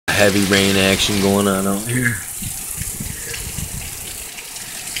heavy rain action going on out here.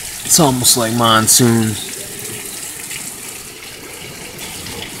 It's almost like monsoon.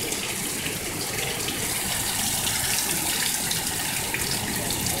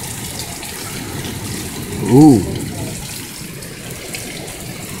 Ooh.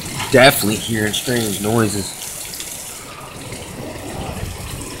 Definitely hearing strange noises.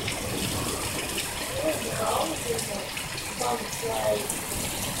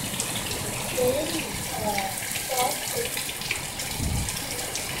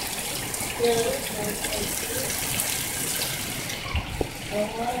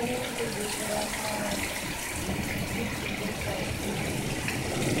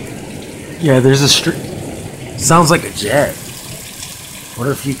 Yeah, there's a sounds like a jet.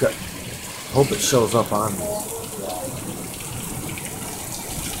 Wonder if you could. Hope it shows up on me.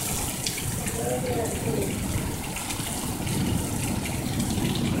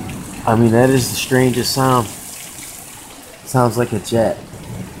 I mean, that is the strangest sound. Sounds like a jet.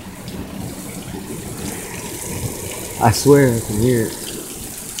 I swear I can hear it.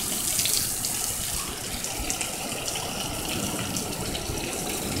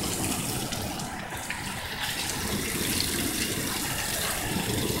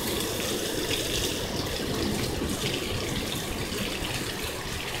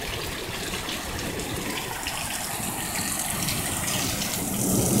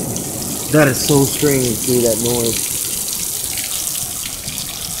 That is so strange, dude, that noise.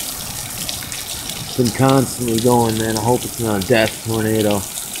 It's been constantly going, man. I hope it's not a death tornado.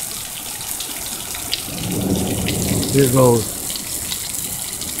 Here it goes.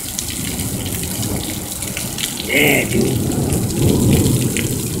 Yeah, dude.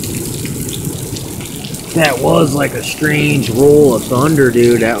 That was like a strange roll of thunder,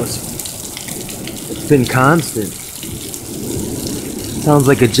 dude. It's been constant. Sounds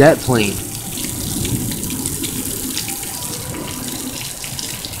like a jet plane.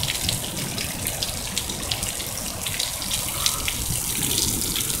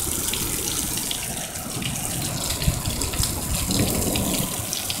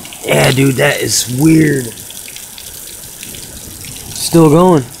 Yeah, dude, that is weird. Still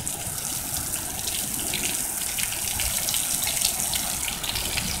going.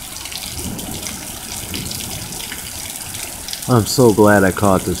 I'm so glad I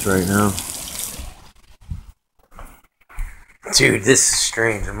caught this right now. Dude, this is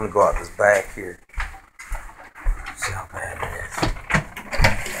strange. I'm gonna go out this back here. See how bad it is.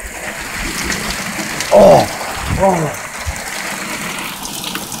 Oh!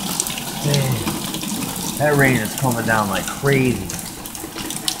 Man. That rain is coming down like crazy.